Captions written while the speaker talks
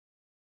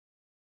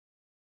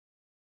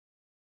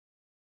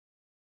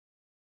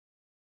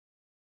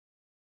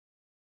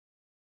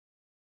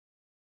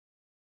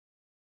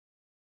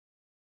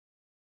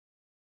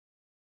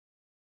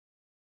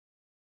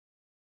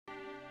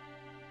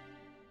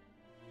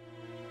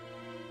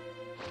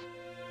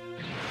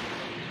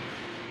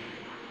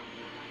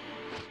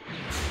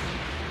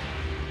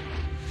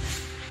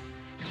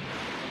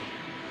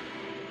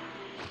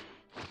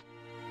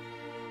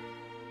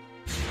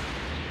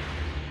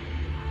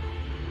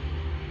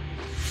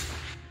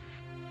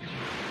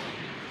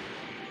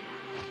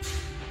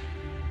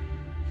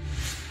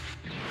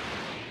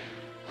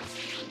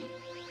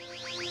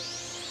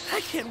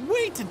I can't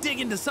wait to dig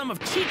into some of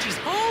Chi-Chi's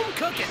home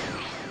cooking.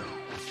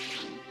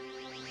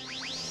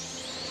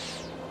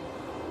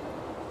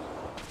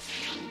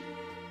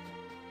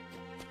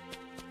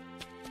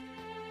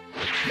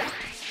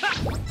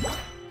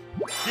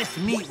 This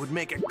meat would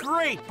make a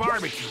great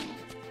barbecue.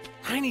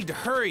 I need to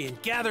hurry and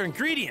gather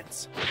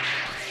ingredients.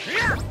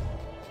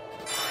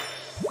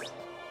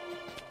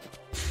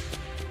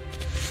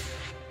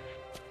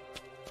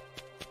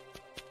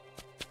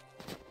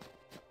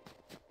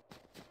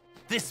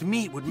 This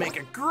meat would make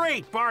a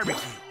great barbecue.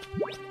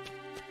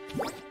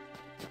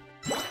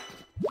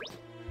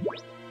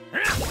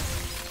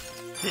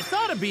 This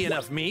ought to be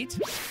enough meat.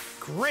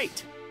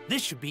 Great.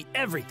 This should be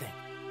everything.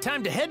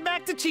 Time to head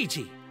back to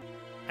Chi-Chi.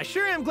 I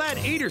sure am glad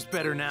Ader's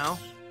better now.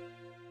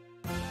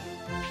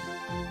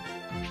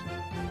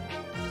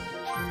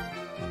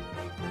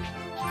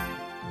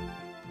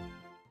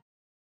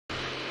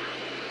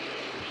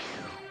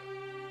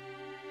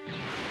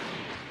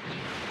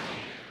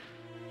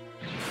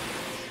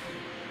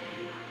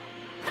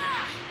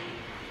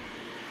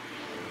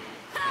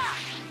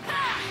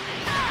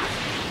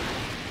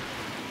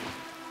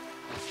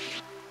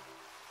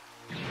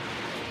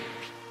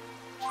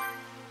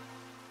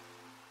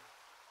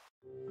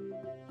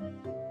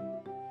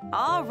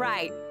 All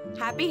right,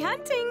 happy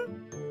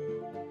hunting!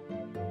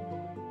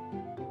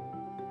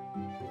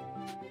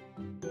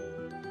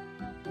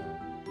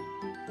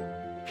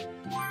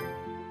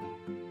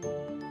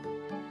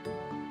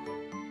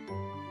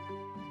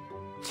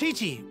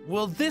 Chi-Chi,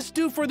 will this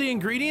do for the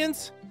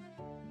ingredients?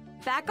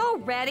 Back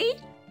already?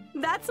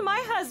 That's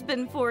my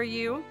husband for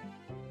you.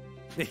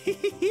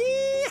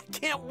 I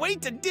can't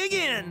wait to dig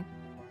in!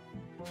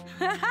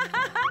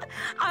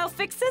 I'll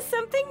fix us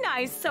something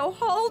nice, so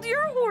hold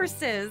your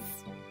horses.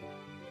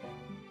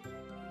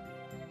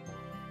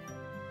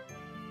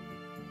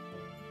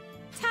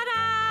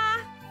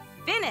 Ta-da!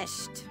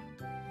 Finished.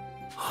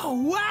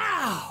 Oh,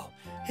 wow!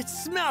 It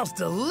smells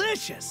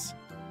delicious!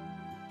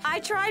 I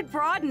tried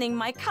broadening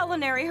my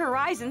culinary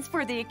horizons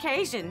for the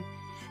occasion.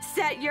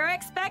 Set your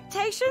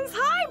expectations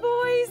high,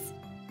 boys!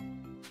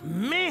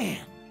 Man,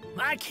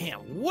 I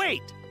can't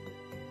wait!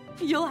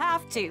 You'll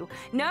have to.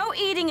 No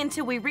eating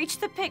until we reach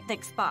the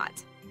picnic spot.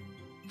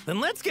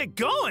 Then let's get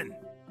going!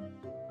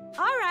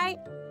 All right.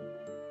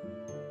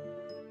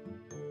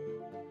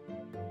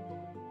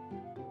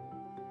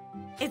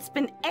 It's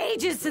been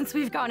ages since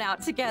we've gone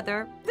out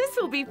together. This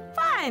will be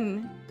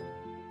fun!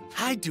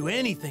 I'd do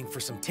anything for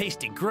some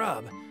tasty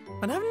grub,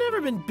 but I've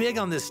never been big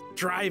on this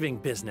driving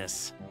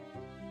business.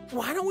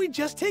 Why don't we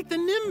just take the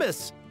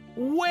Nimbus?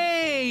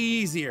 Way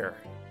easier!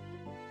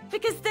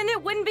 Because then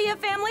it wouldn't be a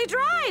family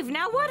drive,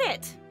 now would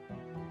it?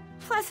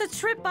 Plus, a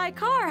trip by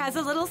car has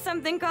a little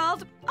something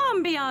called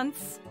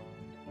ambiance.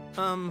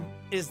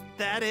 Is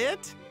that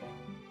it?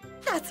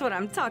 That's what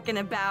I'm talking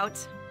about.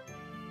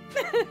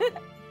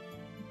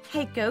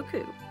 Hey,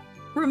 Goku,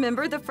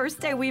 remember the first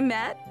day we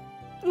met?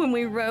 When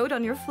we rode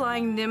on your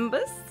flying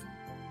Nimbus?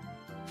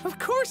 Of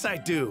course I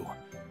do!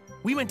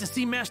 We went to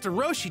see Master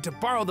Roshi to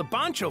borrow the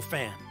Bancho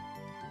fan.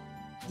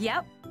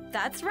 Yep,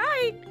 that's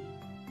right.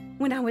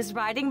 When I was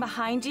riding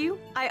behind you,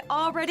 I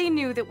already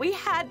knew that we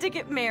had to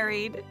get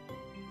married.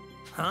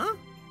 Huh?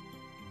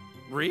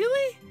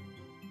 Really?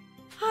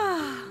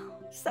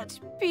 Such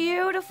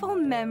beautiful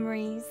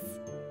memories.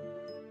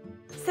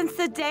 Since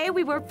the day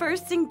we were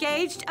first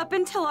engaged up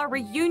until our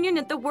reunion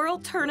at the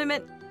World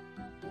Tournament,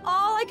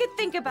 all I could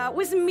think about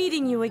was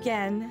meeting you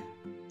again.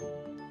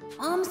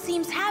 Mom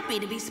seems happy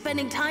to be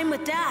spending time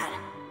with Dad.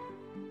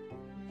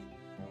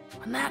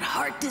 When that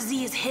heart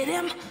disease hit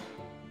him,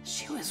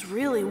 she was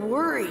really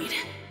worried.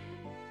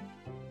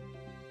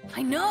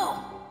 I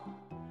know.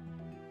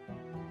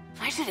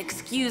 I should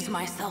excuse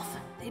myself.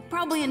 They'd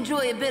probably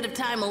enjoy a bit of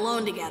time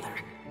alone together.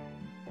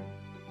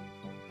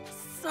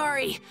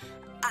 Sorry,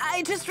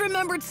 I just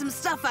remembered some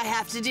stuff I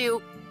have to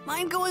do.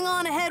 Mind going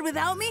on ahead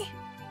without me?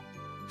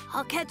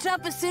 I'll catch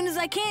up as soon as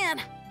I can.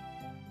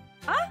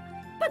 Huh?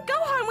 But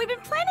Gohan, we've been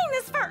planning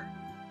this for...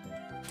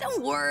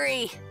 Don't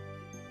worry.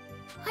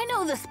 I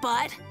know the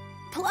spot.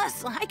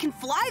 Plus, I can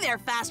fly there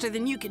faster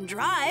than you can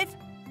drive.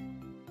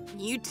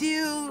 You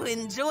two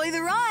enjoy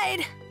the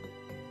ride.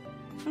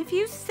 If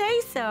you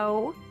say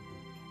so.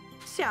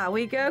 Shall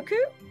we, Goku?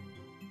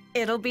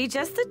 It'll be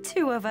just the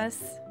two of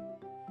us.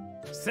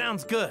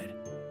 Sounds good.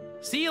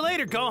 See you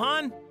later,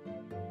 Gohan!